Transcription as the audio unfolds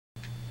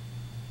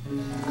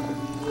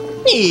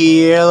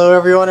Hello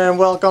everyone and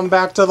welcome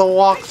back to the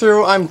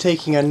walkthrough. I'm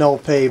taking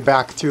Anope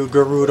back through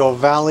Gerudo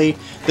Valley.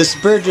 This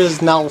bridge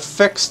is now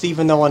fixed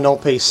even though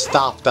Anope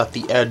stopped at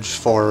the edge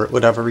for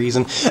whatever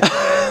reason.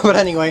 But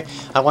anyway,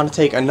 I want to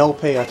take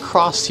Anope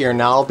across here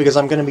now because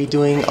I'm going to be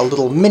doing a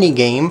little mini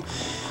game.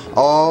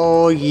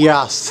 Oh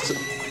yes,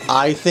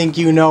 I think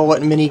you know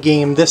what mini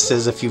game this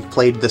is if you've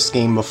played this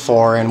game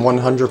before and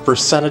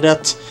 100%ed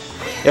it.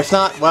 If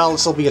not, well,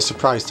 this will be a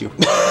surprise to you.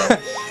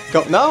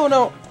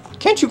 No.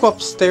 Can't you go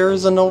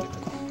upstairs, Anope?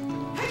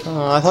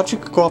 I thought you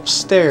could go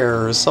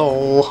upstairs,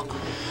 oh...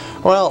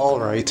 Well,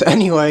 alright.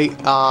 Anyway,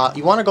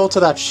 you want to go to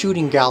that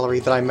shooting gallery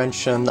that I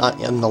mentioned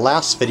in the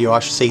last video,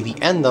 I should say the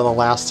end of the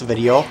last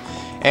video,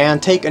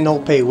 and take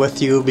Anope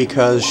with you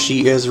because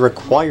she is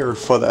required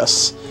for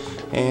this.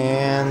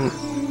 And...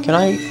 can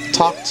I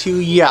talk to you?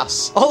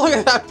 Yes. Oh, look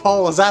at that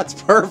pose! That's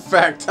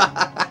perfect!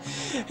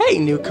 Hey,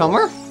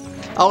 newcomer!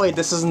 Oh wait,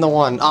 this isn't the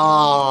one.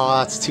 Oh,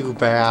 that's too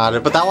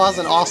bad. But that was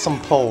an awesome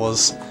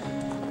pose.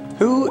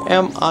 Who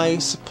am I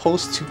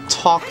supposed to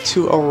talk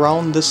to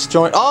around this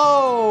joint?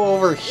 Oh,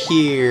 over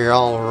here.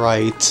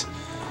 Alright.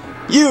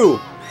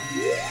 You!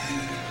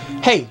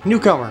 Hey,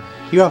 newcomer.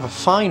 You have a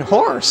fine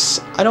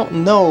horse. I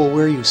don't know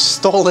where you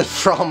stole it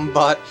from,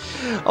 but...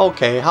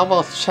 okay, how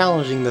about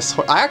challenging this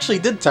horse? I actually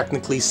did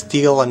technically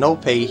steal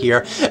Anope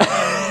here.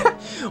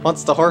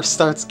 Once the horse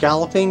starts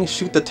galloping,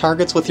 shoot the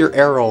targets with your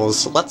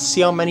arrows. Let's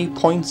see how many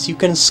points you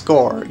can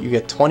score. You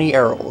get 20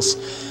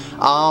 arrows.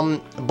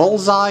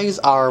 Bullseyes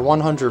are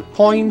 100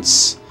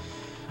 points,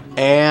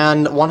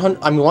 and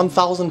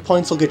 1,000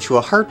 points will get you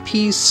a heart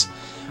piece.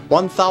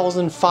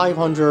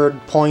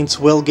 1,500 points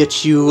will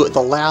get you the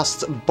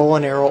last bow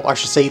and arrow, I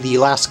should say the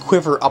last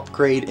quiver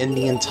upgrade in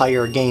the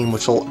entire game,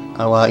 which will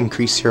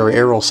increase your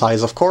arrow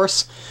size, of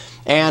course.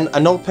 And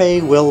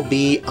Anope will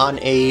be on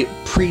a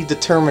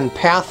predetermined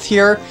path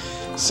here,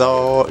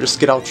 so just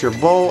get out your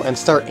bow and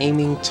start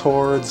aiming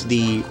towards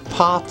the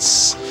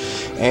pots,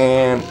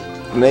 and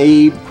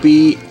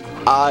maybe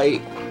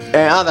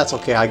that's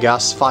okay, I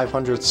guess.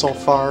 500 so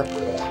far,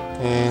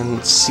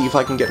 and see if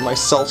I can get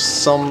myself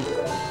some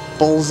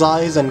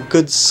bullseyes and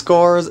good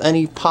scores.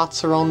 Any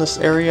pots around this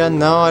area?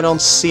 No, I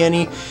don't see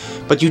any.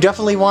 But you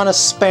definitely want to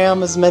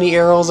spam as many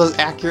arrows as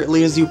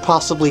accurately as you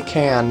possibly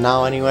can.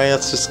 Now anyway,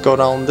 let's just go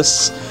down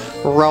this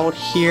route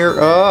here.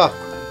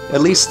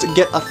 At least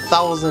get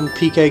 1,000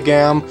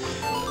 PkGam.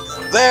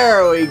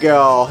 There we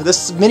go.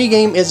 This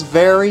minigame is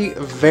very,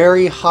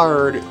 very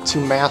hard to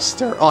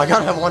master. Oh, I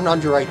gotta have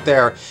 100 right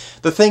there.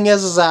 The thing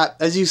is that,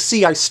 as you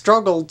see, I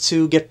struggled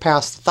to get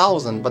past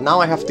 1,000, but now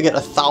I have to get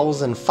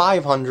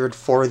 1,500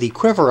 for the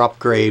quiver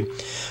upgrade.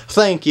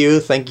 Thank you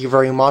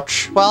very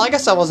much. Well, I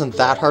guess that wasn't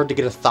that hard to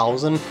get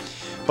 1,000,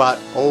 but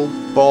oh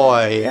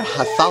boy,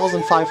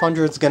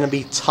 1,500 is gonna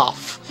be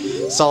tough.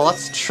 So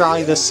let's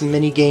try this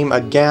minigame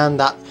again.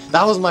 That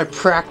was my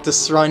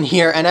practice run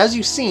here, and as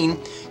you've seen,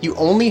 you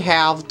only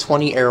have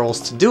 20 arrows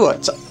to do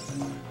it.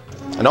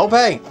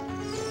 Anope,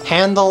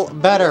 handle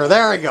better.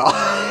 There we go.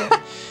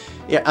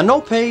 Yeah,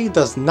 Anope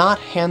does not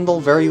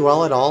handle very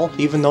well at all,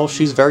 even though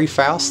she's very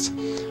fast.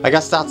 I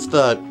guess that's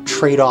the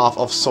trade-off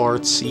of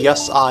sorts.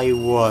 Yes, I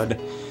would.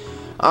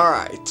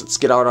 Alright, let's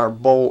get out our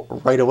bow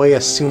right away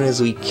as soon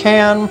as we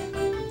can.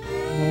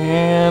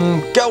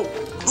 And go!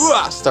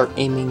 Start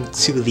aiming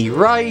to the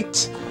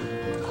right.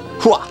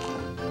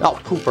 Oh,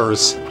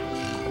 poopers.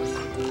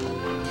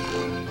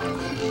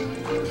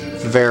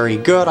 Very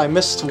good, I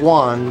missed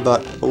one,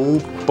 but oh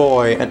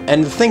boy.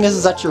 And the thing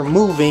is that you're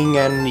moving,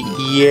 and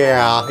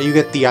yeah, you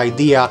get the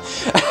idea.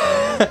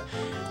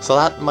 So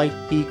that might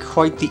be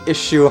quite the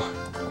issue.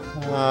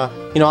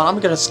 You know what, I'm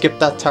gonna skip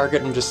that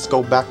target and just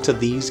go back to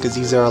these, because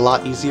these are a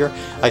lot easier.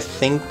 I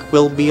think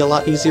will be a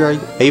lot easier,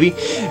 maybe?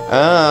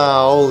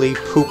 Holy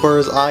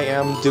poopers, I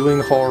am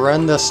doing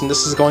horrendous, and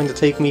this is going to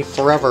take me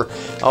forever.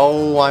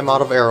 Oh, I'm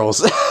out of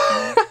arrows.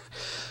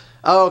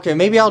 Okay,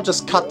 maybe I'll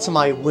just cut to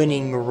my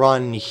winning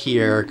run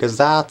here, because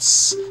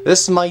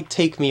this might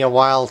take me a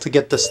while to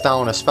get this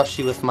down,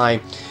 especially with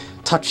my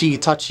touchy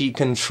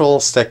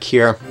control stick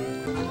here.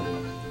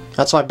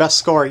 That's my best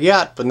score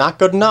yet, but not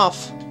good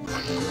enough.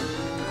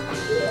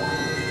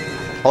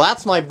 Well,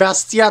 that's my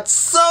best yet.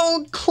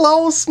 So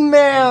close,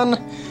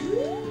 man!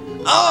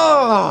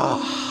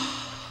 Oh!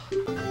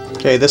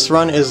 Okay, this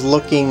run is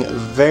looking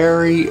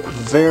very,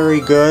 very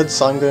good,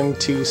 so I'm going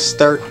to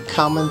start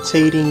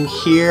commentating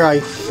here, I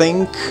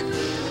think.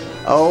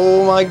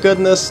 Oh my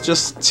goodness,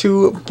 just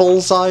 2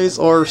 bullseyes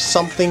or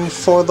something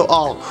for the...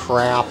 oh,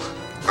 crap.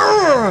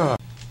 Ugh!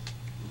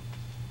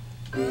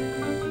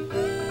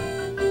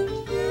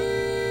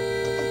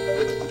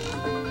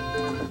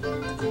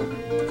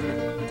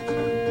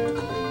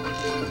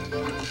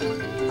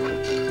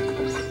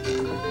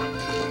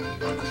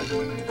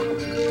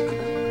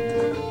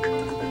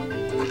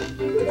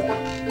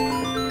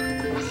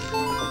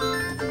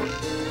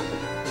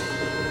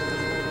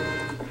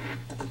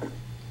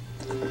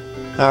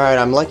 Alright,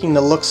 I'm liking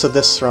the looks of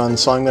this run,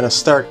 so I'm going to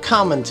start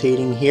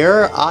commentating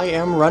here. I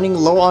am running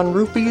low on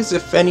rupees.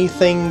 If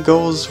anything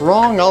goes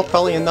wrong, I'll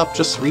probably end up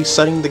just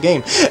resetting the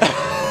game.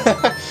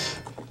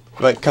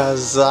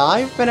 Because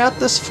I've been at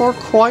this for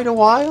quite a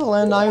while,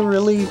 and I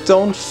really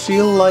don't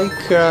feel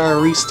like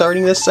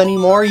restarting this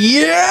anymore.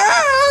 Yeah!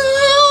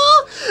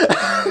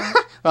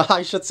 Well,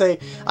 I should say,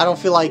 I don't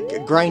feel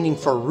like grinding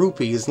for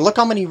rupees. Look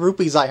how many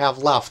rupees I have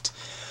left.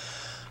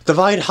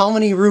 Divide how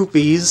many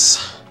rupees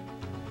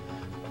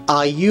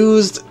I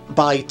used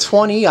by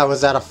 20. I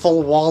was at a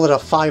full wallet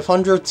of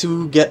 500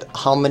 to get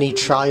how many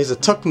tries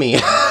it took me.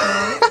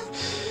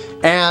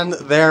 And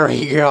there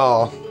we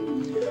go.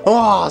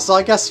 Oh, so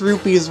I guess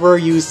rupees were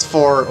used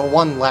for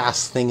one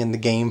last thing in the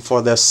game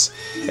for this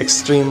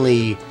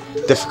extremely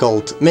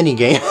difficult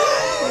minigame.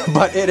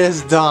 But it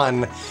is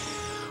done.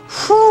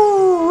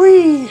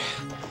 Whew-wee.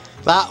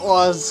 That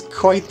was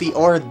quite the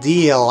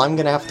ordeal. I'm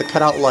gonna have to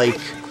cut out like,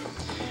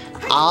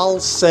 I'll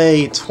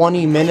say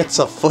 20 minutes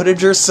of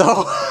footage or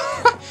so.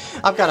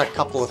 I've got a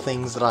couple of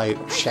things that I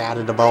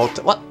chatted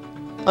about. What?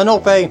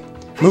 Anope,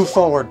 move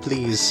forward,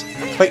 please.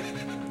 Wait,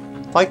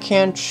 why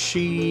can't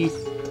she...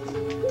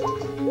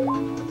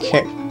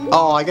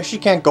 Oh, I guess she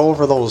can't go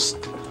over those...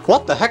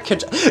 What the heck? She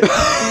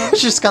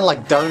just kind of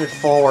like darted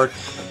forward.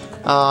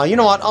 You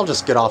know what? I'll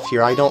just get off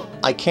here.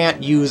 I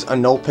can't use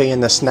Anope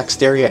in this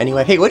next area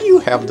anyway. Hey, what do you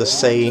have to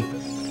say?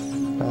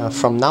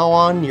 From now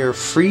on, you're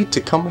free to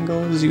come and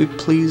go as you'd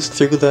please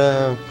through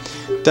the...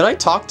 Did I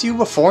talk to you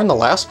before in the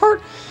last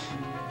part?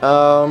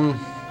 I'm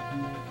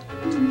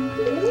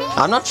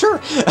not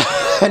sure.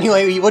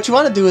 Anyway, what you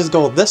want to do is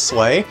go this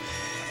way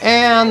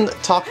and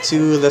talk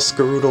to this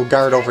Gerudo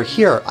guard over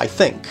here, I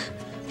think.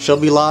 She'll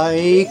be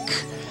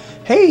like,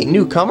 hey,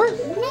 newcomer?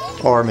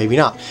 Or maybe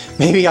not.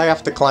 Maybe I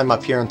have to climb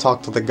up here and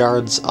talk to the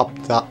guards up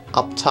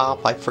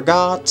top. I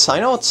forgot.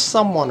 I know it's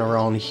someone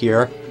around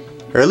here.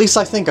 Or at least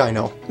I think I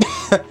know.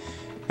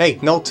 Hey,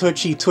 no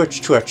twitchy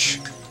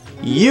twitch.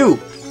 You!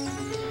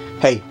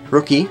 Hey,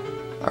 rookie.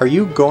 Are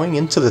you going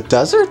into the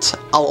desert?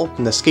 I'll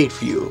open this gate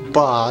for you,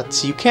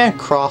 but you can't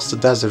cross the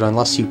desert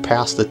unless you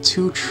pass the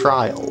 2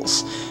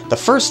 trials. The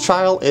first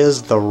trial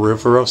is the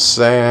River of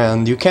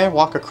Sand. You can't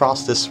walk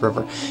across this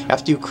river.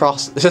 After you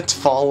cross it,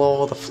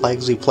 follow the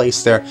flags we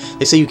place there.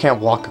 They say you can't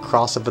walk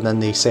across it, but then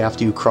they say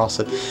after you cross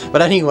it.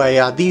 But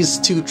anyway, these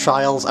 2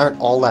 trials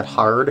aren't all that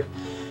hard.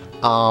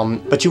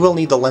 But you will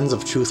need the Lens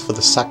of Truth for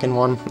the second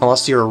one,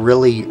 unless you're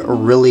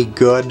really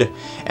good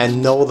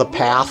and know the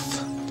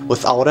path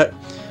without it.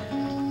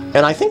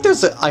 And I think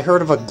I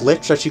heard of a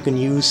glitch that you can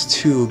use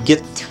to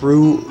get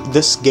through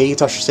this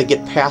gate, I should say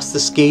get past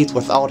this gate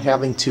without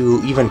having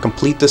to even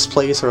complete this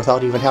place or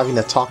without even having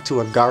to talk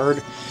to a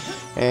guard.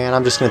 And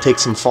I'm just going to take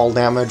some fall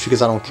damage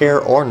because I don't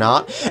care, or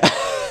not.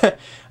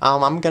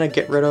 I'm going to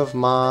get rid of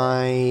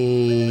my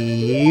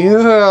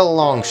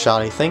long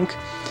shot, I think.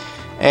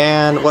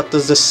 And what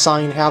does this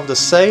sign have to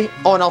say?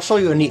 Oh, and I'll show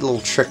you a neat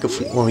little trick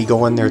when we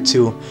go in there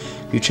too.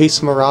 If you chase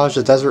a mirage,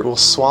 the desert will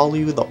swallow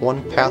you. The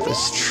one path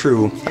is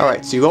true.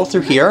 Alright, so you go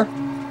through here.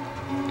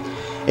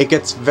 It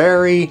gets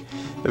very,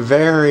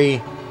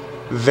 very,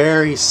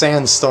 very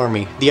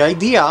sandstormy. The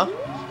idea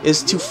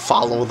is to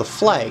follow the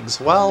flags.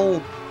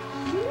 Well,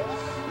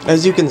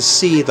 as you can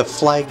see, the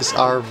flags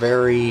are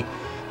very,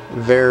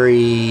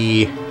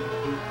 very...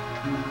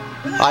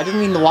 I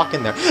didn't mean to walk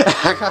in there.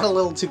 I got a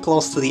little too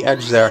close to the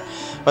edge there.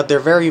 But they're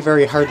very,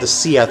 very hard to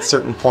see at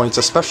certain points,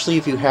 especially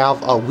if you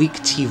have a weak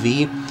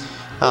TV.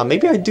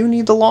 Maybe I do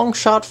need the long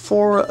shot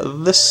for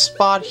this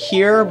spot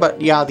here, but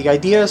yeah, the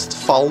idea is to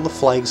follow the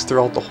flags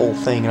throughout the whole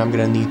thing, and I'm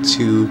going to need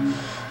to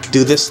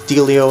do this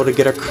dealio to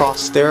get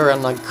across there,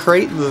 and like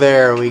right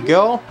there we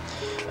go.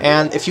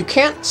 And if you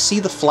can't see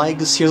the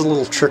flags, here's a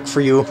little trick for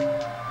you.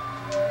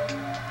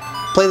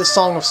 Play the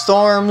Song of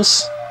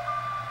Storms,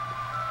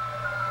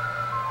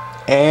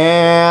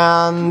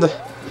 and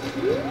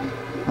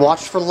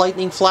watch for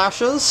lightning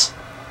flashes.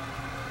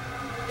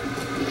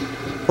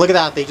 Look at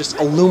that, they just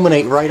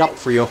illuminate right up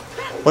for you.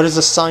 What does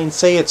the sign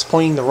say? It's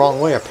pointing the wrong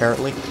way,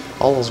 apparently.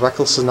 All those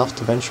reckless enough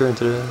to venture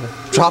into the...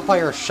 Drop by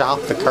our shop,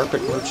 the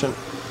carpet merchant.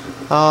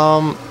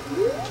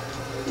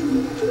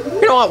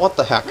 You know what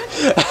the heck?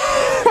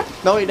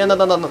 No, wait, no,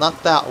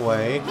 not that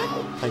way.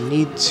 I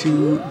need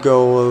to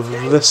go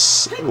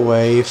this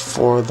way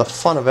for the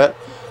fun of it.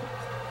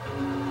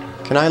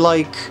 Can I,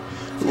 like...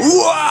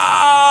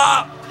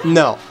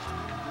 No.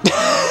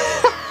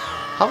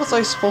 How was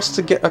I supposed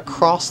to get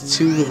across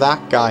to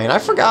that guy? And I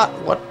forgot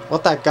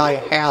what that guy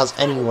has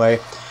anyway.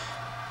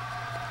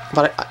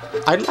 But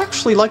I'd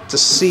actually like to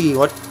see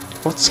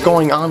what's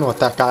going on with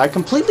that guy. I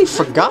completely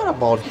forgot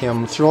about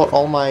him throughout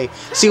all my...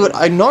 See, what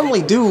I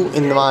normally do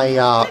in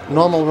my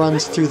normal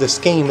runs through this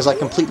game is I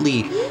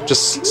completely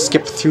just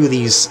skip through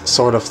these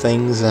sort of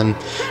things, and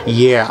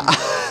yeah.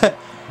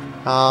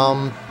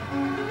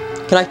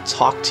 Can I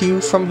talk to you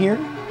from here?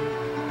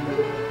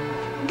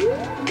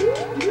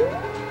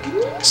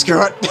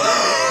 Screw it!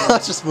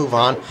 Let's just move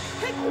on.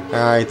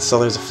 Alright, so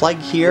there's a flag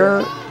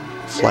here,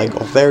 flag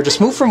over there. Just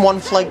move from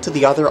one flag to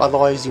the other,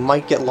 otherwise you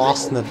might get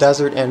lost in the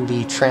desert and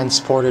be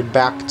transported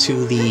back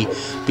to the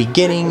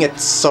beginning.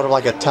 It's sort of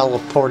like a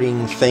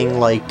teleporting thing,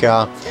 like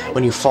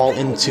when you fall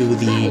into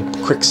the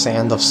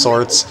quicksand of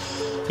sorts.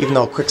 Even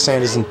though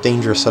quicksand isn't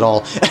dangerous at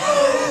all.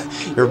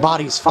 Your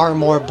body's far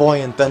more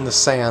buoyant than the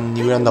sand.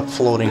 You end up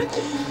floating.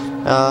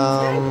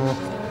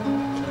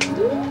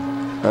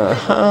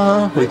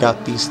 We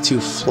got these two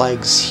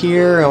flags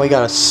here, and we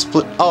got a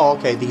split... Oh,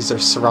 okay, these are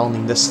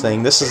surrounding this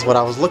thing. This is what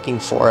I was looking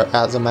for,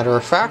 as a matter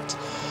of fact.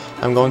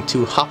 I'm going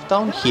to hop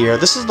down here.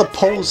 This is the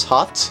pose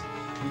hut.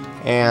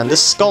 And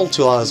this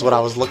Skulltula is what I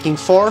was looking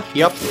for.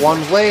 Yep, one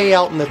way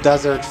out in the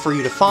desert for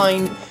you to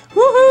find.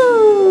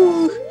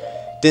 Woohoo!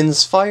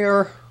 Din's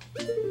fire.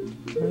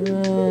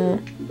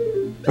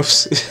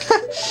 Oops.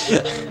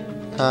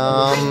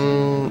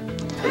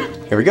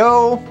 Here we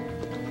go.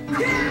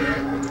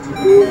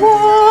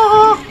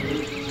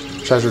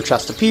 Treasure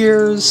chest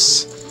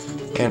appears.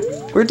 And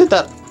where did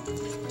that...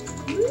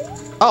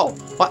 Oh,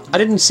 what? I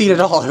didn't see it at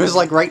all. It was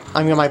like right...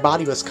 I mean, my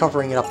body was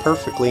covering it up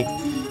perfectly.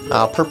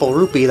 Purple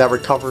rupee that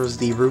recovers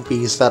the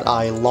rupees that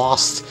I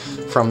lost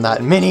from that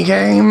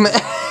minigame.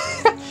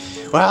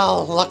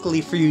 Well,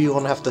 luckily for you, you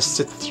won't have to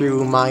sit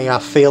through my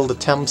failed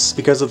attempts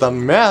because of the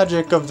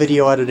magic of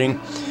video editing.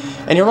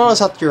 And you'll notice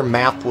that your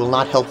map will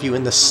not help you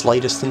in the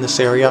slightest in this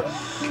area.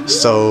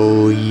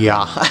 So,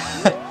 yeah.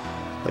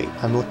 Wait,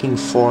 I'm looking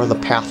for the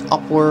path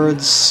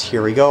upwards.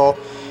 Here we go.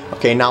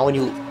 Okay, now when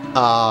you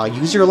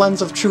use your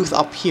lens of truth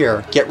up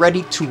here, get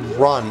ready to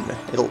run.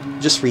 It'll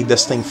just read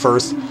this thing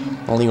first.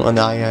 Only one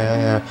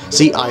eye.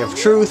 See, Eye of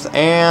Truth,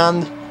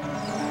 and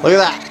look at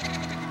that.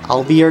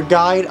 I'll be your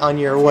guide on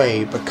your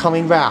way, but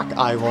coming back,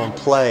 I won't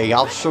play.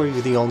 I'll show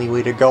you the only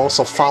way to go,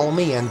 so follow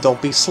me and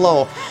don't be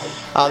slow.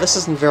 This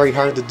isn't very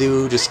hard to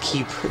do. Just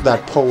keep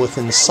that pole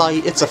within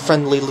sight. It's a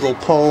friendly little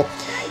pole,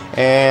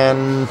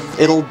 and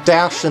it'll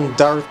dash and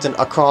dart and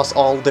across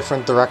all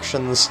different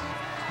directions.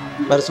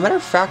 But as a matter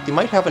of fact, you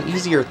might have an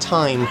easier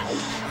time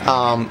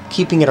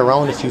keeping it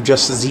around if you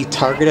just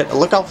Z-target it.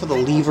 Look out for the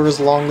levers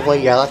along the way.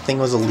 Yeah, that thing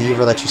was a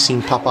lever that you've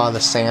seen pop out of the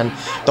sand.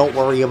 Don't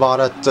worry about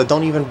it.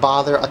 Don't even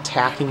bother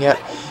attacking it,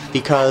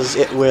 because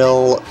it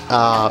will...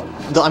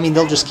 I mean,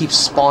 they'll just keep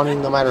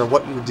spawning no matter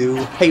what you do.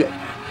 Hey,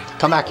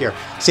 come back here.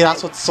 See,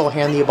 that's what's so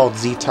handy about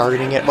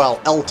Z-targeting it.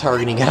 Well,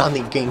 L-targeting it on the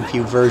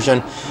GameCube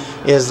version,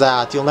 is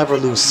that you'll never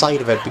lose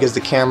sight of it, because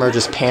the camera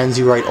just pans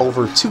you right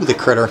over to the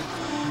critter.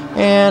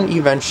 And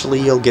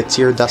eventually you'll get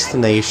to your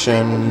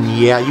destination.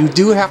 Yeah, you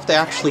do have to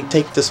actually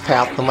take this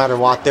path no matter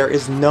what. There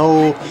is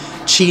no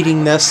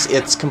cheating this.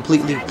 It's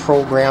completely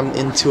programmed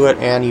into it,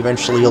 and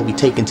eventually you'll be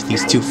taken to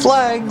these two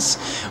flags,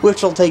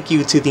 which will take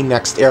you to the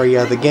next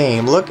area of the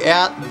game. Look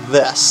at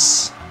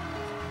this.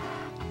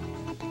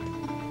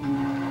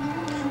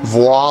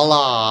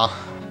 Voila!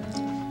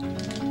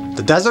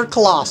 The Desert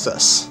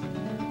Colossus.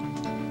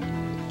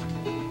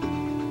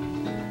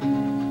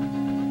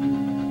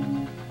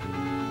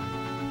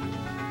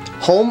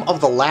 Home of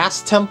the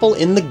last temple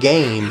in the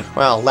game.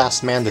 Well,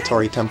 last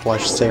mandatory temple, I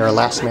should say, or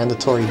last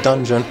mandatory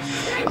dungeon.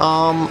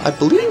 I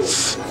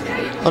believe...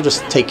 I'll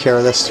just take care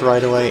of this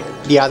right away.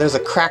 Yeah, there's a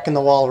crack in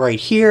the wall right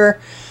here.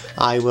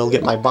 I will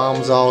get my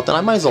bombs out, and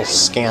I might as well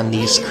scan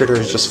these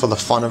critters just for the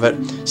fun of it.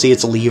 See,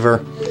 it's a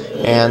lever.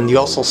 And you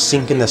also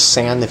sink in the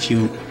sand if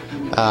you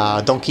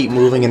don't keep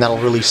moving, and that'll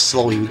really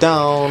slow you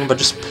down. But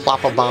just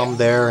plop a bomb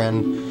there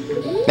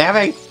and...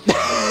 Navigate!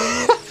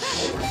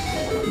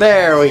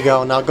 There we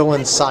go. Now go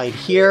inside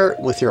here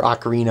with your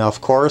ocarina,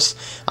 of course.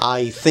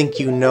 I think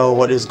you know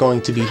what is going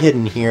to be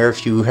hidden here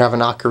if you have an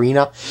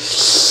ocarina.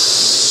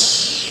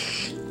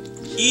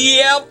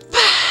 Yep.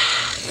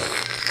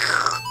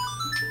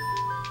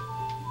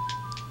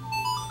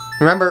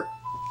 Remember,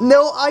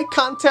 no eye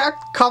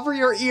contact. Cover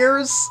your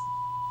ears.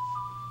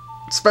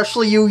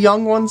 Especially you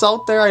young ones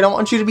out there. I don't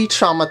want you to be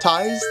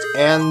traumatized.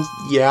 And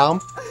yeah.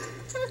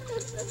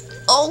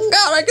 Oh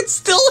god, I can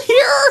still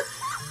hear.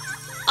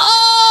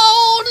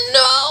 Oh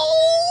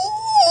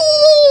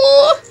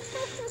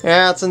no!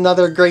 Yeah, it's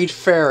another great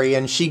fairy,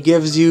 and she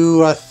gives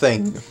you a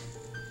thing.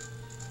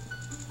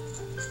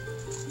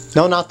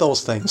 No, not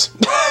those things.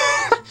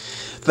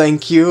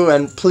 Thank you,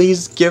 and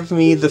please give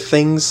me the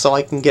things so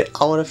I can get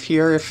out of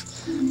here. If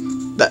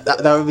that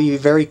would be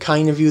very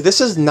kind of you. This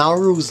is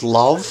Nauru's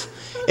Love.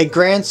 It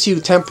grants you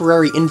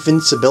temporary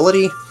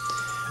invincibility.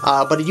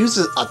 But it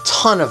uses a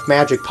ton of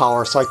magic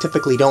power, so I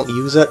typically don't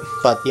use it.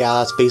 But yeah,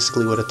 that's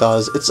basically what it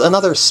does. It's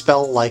another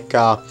spell like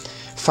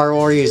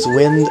Farore's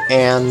Wind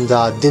and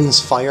Din's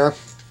Fire.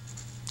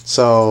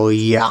 So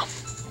yeah.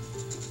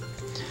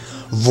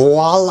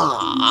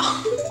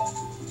 Voila!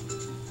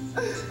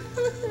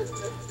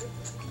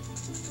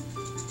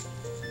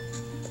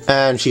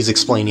 And she's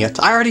explaining it.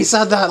 I already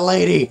said that,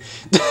 lady!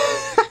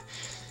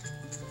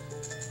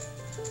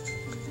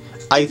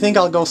 I think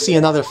I'll go see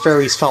another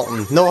fairy's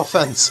fountain. No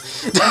offense.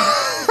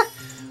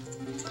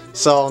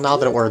 So now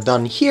that we're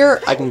done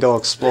here, I can go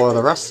explore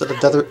the rest of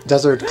the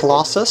Desert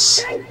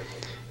Colossus.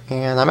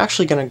 And I'm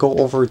actually going to go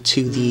over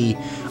to the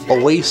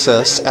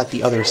oasis at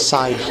the other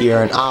side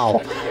here. And ow.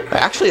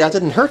 Actually, that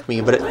didn't hurt me,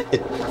 but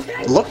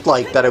it looked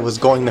like that it was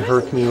going to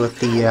hurt me with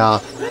the...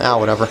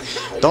 whatever.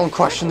 Don't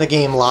question the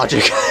game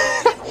logic.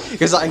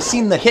 Because I've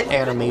seen the hit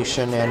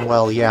animation, and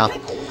well, yeah.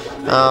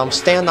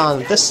 Stand on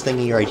this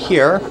thingy right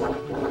here.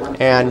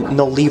 And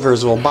no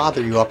levers will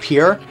bother you up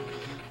here.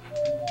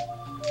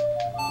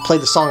 play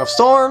the Song of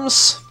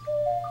Storms.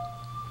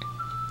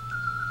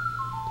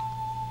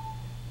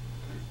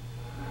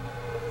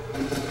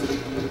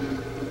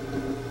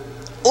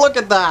 Look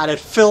at that, it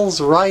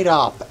fills right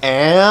up,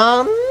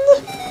 and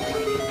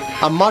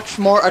a much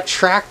more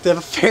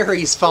attractive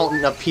fairies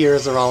fountain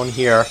appears around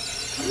here.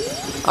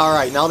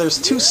 Alright, now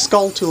there's 2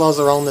 Skulltulas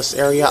around this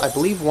area. I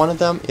believe one of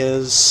them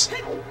is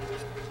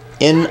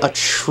in a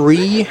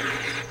tree.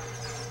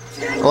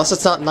 Unless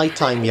it's not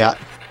nighttime yet.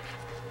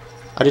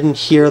 I didn't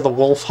hear the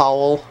wolf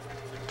howl.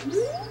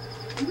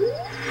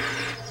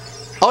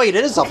 Oh wait,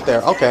 it is up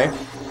there, okay.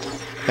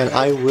 And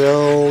I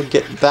will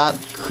get that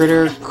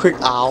critter quick.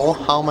 Ow,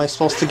 how am I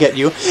supposed to get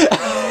you?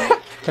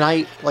 Can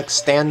I, like,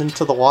 stand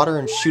into the water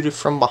and shoot it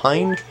from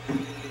behind?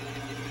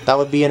 That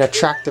would be an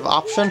attractive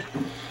option.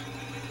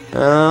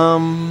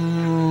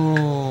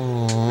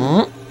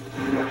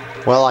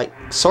 Well, I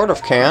sort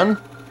of can.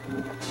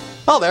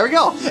 Oh, there we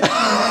go!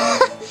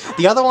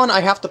 The other one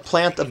I have to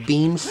plant a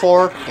bean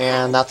for,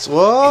 and that's...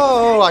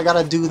 Whoa! I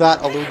gotta do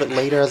that a little bit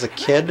later as a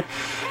kid.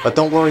 But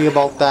don't worry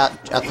about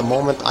that at the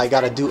moment. I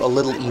gotta do a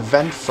little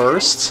event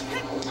first.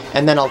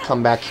 And then I'll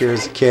come back here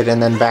as a kid,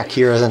 and then back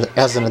here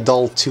as an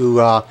adult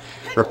to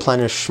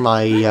replenish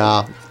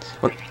my...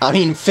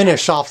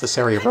 finish off this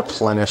area.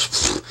 Replenish.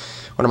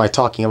 What am I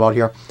talking about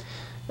here?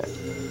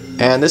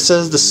 And this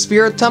is the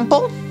Spirit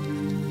Temple.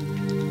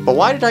 But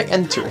why did I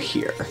enter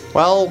here?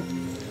 Well,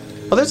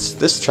 there's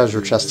this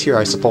treasure chest here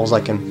I suppose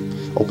I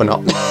can open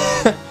up.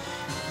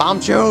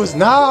 Bomb shoes!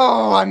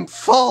 No! I'm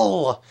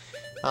full!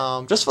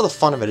 Just for the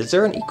fun of it, is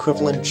there an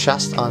equivalent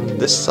chest on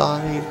this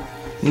side?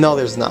 No,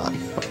 there's not.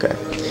 Okay.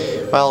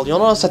 Well, you'll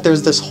notice that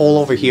there's this hole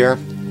over here.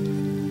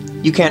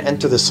 You can't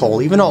enter this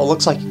hole. Even though it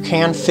looks like you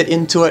can fit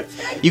into it,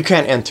 you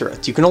can't enter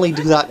it. You can only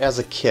do that as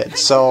a kid,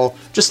 so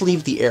just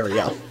leave the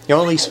area. You're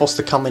only supposed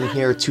to come in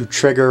here to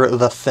trigger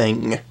the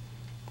thing.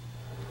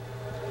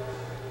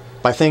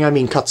 By thing, I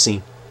mean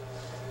cutscene.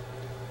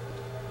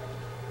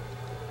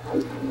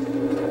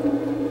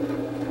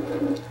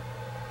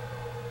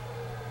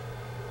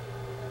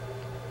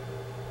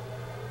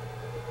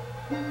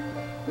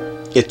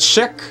 It's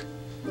chick.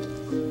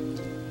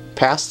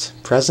 Past,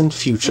 present,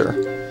 future.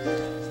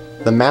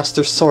 The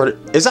Master Sword...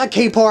 Is that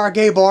K-Bora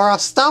Gaybora?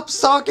 Stop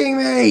stalking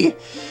me!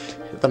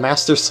 The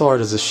Master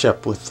Sword is a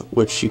ship with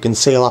which you can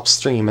sail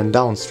upstream and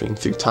downstream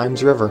through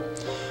Time's River.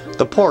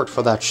 The port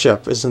for that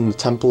ship is in the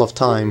Temple of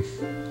Time.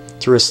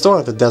 To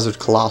restore the Desert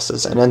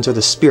Colossus and enter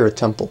the Spirit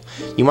Temple,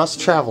 you must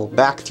travel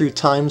back through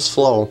Time's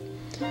flow.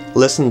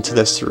 Listen to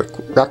this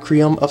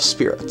Requiem of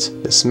Spirit.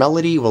 This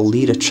melody will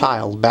lead a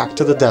child back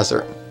to the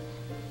desert.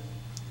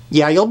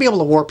 Yeah, you'll be able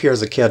to warp here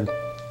as a kid.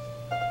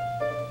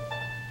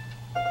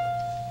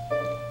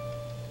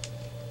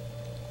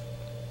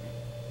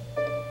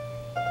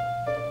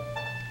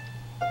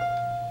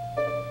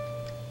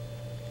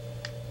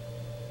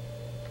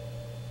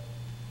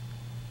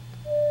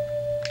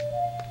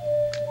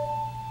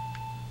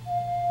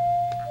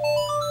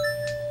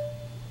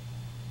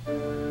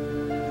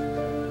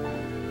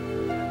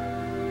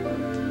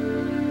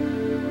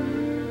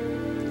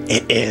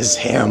 It is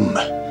him.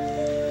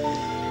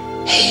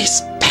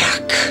 He's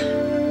back.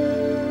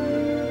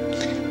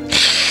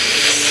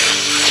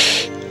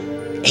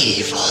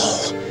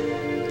 Evil.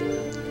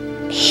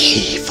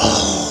 Evil.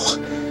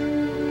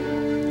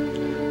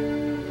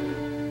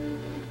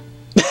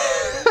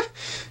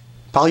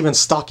 Probably been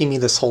stalking me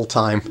this whole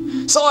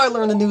time. So I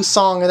learned a new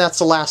song, and that's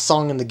the last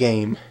song in the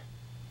game.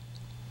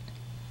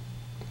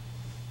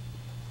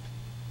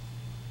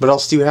 What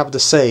else do you have to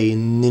say,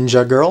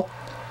 Ninja Girl?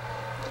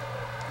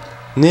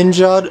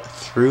 Ninja'd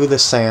through the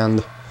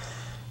sand.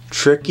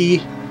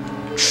 Tricky,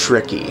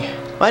 tricky.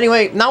 Well,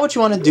 anyway, now what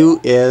you want to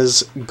do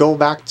is go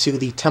back to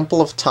the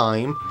Temple of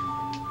Time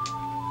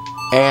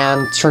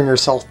and turn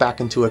yourself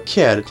back into a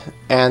kid.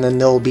 And then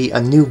there'll be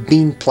a new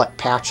bean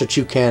patch that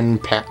you can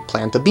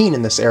plant a bean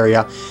in this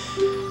area.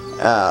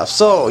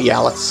 So, yeah,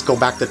 let's go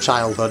back to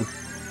childhood.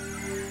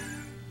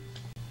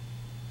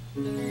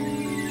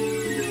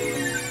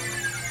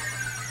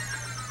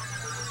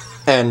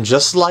 And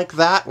just like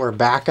that, we're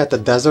back at the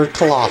Desert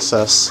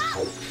Colossus.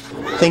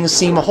 Things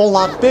seem a whole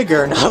lot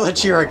bigger now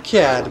that you're a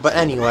kid, but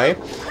anyway,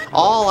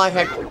 all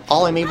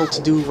I'm able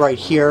to do right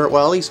here,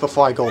 well, at least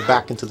before I go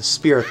back into the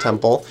Spirit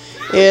Temple,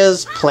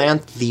 is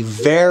plant the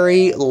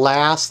very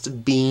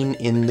last bean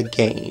in the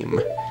game.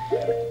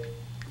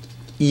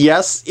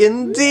 Yes,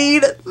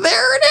 indeed,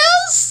 there it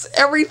is!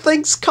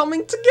 Everything's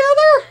coming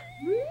together!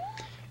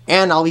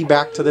 And I'll be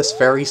back to this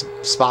very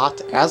spot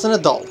as an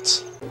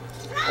adult.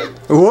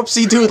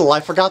 Whoopsie doodle, I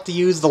forgot to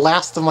use the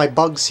last of my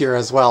bugs here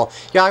as well.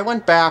 Yeah, I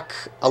went back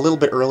a little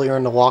bit earlier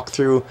in the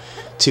walkthrough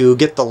to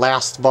get the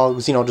last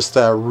bugs, you know, just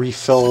to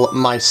refill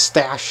my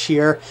stash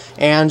here,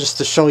 and just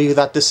to show you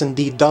that this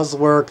indeed does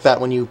work, that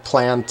when you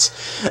plant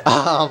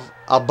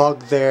a a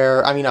bug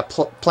there, I mean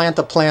plant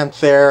a plant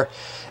there,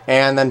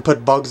 and then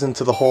put bugs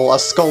into the hole, a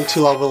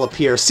Skulltula will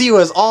appear. See, it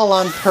was all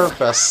on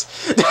purpose.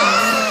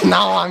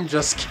 No, I'm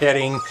just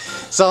kidding.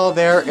 So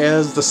there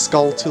is the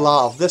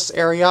Skulltula of this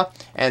area,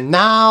 and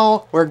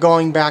now we're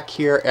going back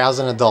here as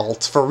an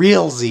adult, for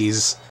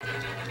realsies.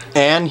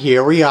 And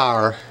here we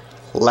are.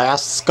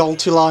 Last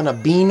Skulltula in a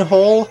bean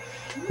hole.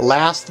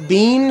 Last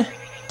bean.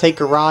 Take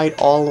a ride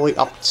all the way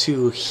up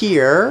to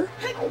here.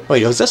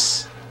 Wait, was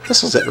this?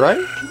 This was it, right?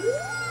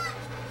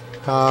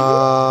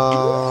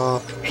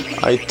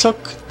 I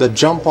took the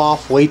jump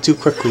off way too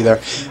quickly there.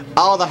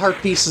 Oh, the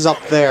heart piece is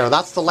up there.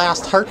 That's the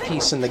last heart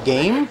piece in the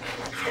game.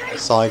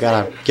 So I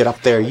gotta get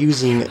up there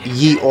using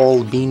ye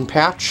old bean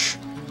patch.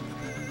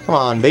 Come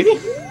on, baby.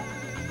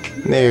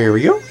 There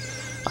we go.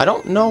 I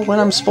don't know when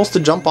I'm supposed to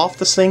jump off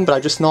this thing, but I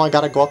just know I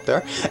gotta go up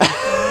there.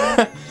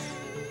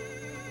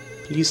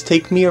 Please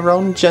take me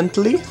around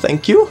gently.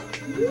 Thank you.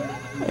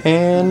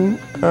 And,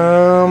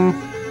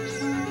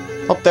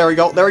 oh, there we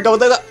go. There we go.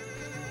 There.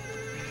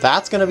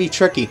 That's gonna be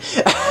tricky.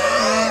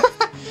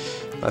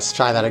 Let's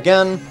try that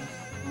again.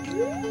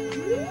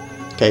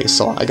 Okay,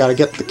 so I gotta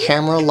get the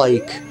camera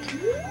like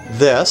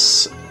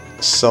this,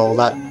 so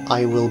that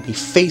I will be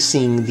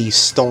facing the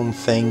stone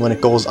thing when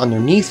it goes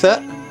underneath it.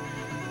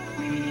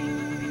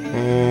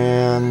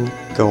 And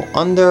go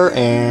under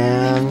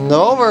and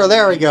over.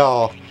 There we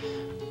go.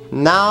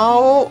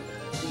 Now,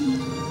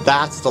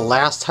 that's the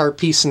last heart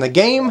piece in the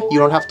game. You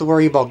don't have to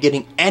worry about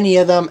getting any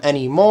of them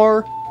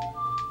anymore.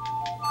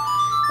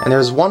 And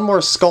there's one more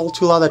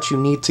Skulltula that you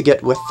need to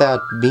get with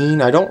that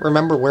bean. I don't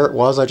remember where it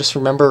was. I just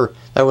remember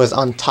that it was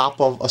on top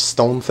of a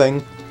stone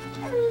thing.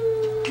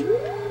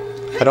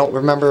 I don't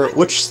remember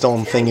which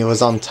stone thing it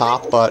was on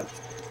top, but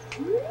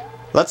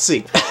let's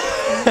see.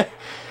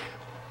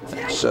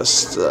 Let's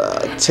just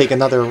take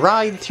another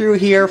ride through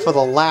here for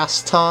the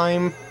last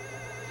time.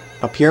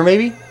 Up here,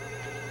 maybe?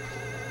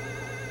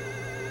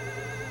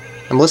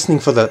 I'm listening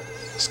for the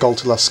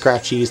Skulltula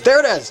scratchies. There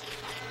it is!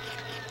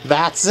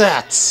 That's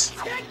it!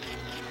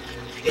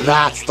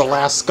 That's the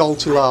last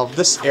Skulltula of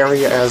this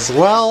area as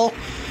well.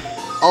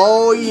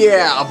 Oh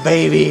yeah,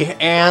 baby!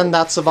 And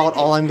that's about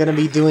all I'm going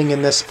to be doing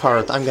in this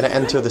part. I'm going to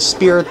enter the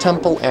Spirit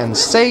Temple and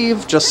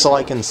save, just so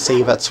I can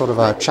save at sort of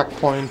a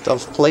checkpoint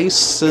of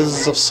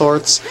places of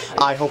sorts.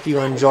 I hope you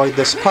enjoyed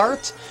this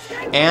part,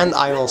 and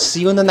I will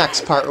see you in the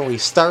next part when we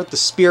start the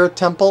Spirit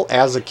Temple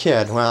as a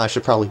kid. Well, I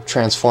should probably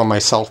transform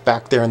myself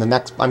back there in the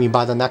next,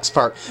 by the next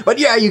part. But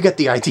yeah, you get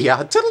the idea.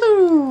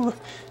 Toodaloo!